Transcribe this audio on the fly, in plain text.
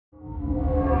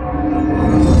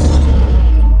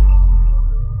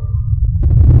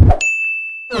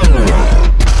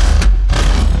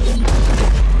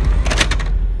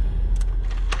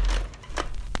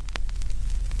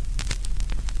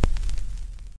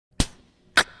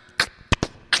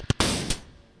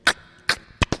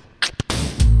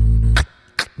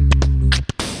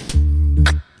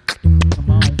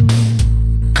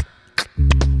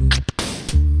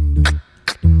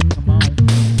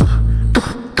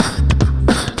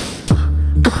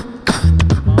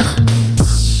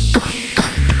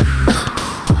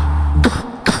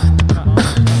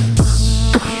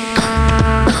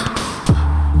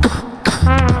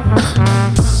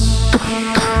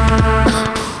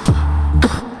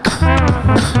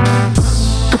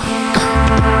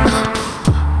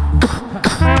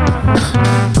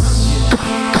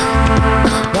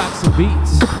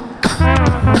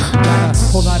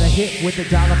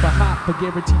but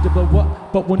guaranteed to blow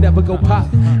up, but we'll never go pop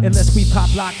unless we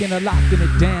pop locking or locking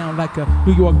it down like a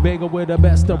New York bagel. We're the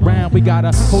best around. We got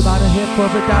a whole lot of hip for $1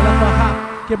 per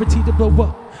hop, guaranteed to blow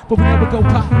up, but we never go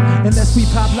pop unless we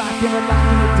pop locking or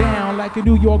locking it down like a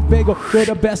New York bagel. We're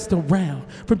the best around.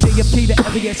 From JFK to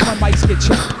LAX, my mics get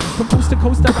checked. From coast to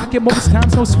coast, I rock it most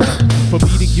times, no sweat. From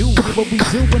me to you, do what we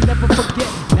do and never forget.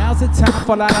 Now's the time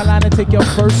for la to take your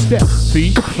first step.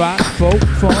 3, 5, 4,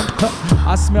 fun.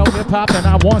 I smell hip hop and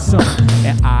I want some.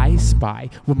 And I spy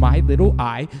with my little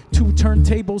eye 2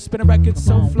 turntables, spin a record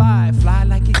so fly. Fly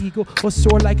like an eagle or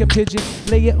soar like a pigeon.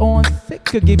 Lay it on thick,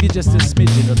 could give you just a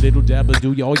smidgen. A little dab will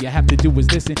do you. All you have to do is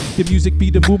listen. The music be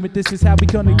the movement. This is how we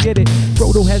gonna get it.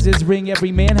 Frodo has his ring.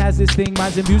 Every man has his thing.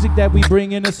 Mine's the music that we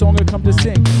bring in a song or come to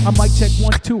sing. I mic check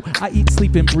 1, 2. I eat,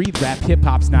 sleep, and breathe rap. Hip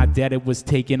hop's not dead. It was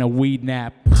taking a weed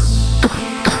nap.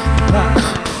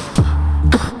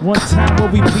 One time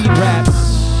where we bleed rap.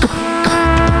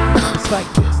 It's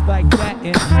like this, like that,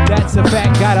 and that's a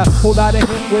fact. Got a whole lot of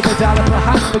hit with $1 per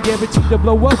hop, but guaranteed to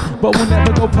blow up, but we'll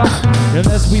never go pop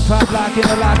unless we pop locking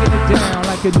or locking it down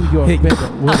like a New York bagel.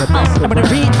 We're the best. I'm gonna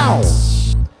read out.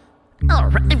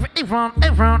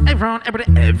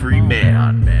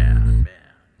 Everyman, man.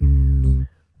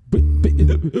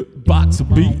 Box of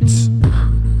beats.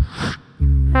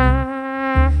 Come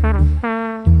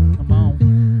on.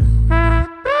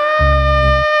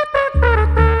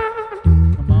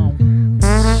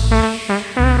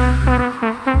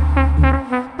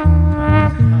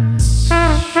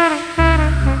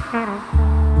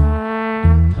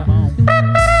 Come on.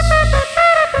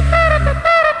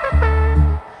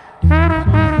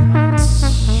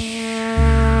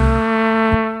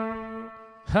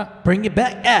 Bring it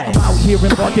back, I'm out here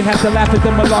embarking, have to laugh at the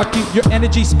malarkey. Your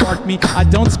energy sparked me. I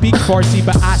don't speak Farsi,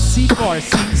 but I see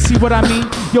Farsi. See what I mean?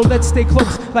 Yo, let's stay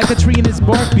close, like a tree in its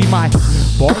bark. Be my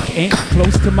bark ain't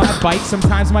close to my bite.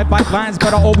 Sometimes my bite lines,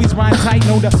 but I always rhyme tight.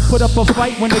 Know to put up a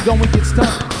fight when the going gets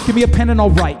tough. Give me a pen and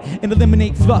I'll write and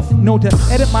eliminate fluff. Know to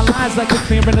edit my lines like a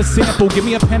clearing a sample. Give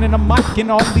me a pen and a mic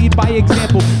and I'll lead by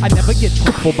example. I never get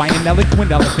trampled by an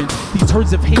eloquent elephant. These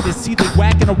herds of haters see they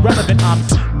whack and irrelevant. I'm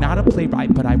not a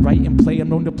playwright, but I write and play. I'm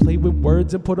known to play with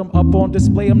words and put them up on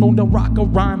display. I'm known to rock a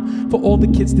rhyme for all the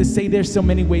kids to say there's so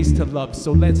many ways to love.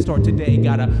 So let's start today.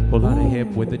 Got a whole lot of hip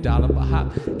with $1 per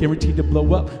hop. Guaranteed to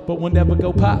blow up, but we'll never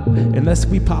go pop unless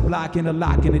we pop locking or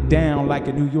locking it down like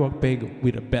a New York bagel.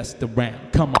 We the best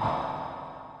around. Come on.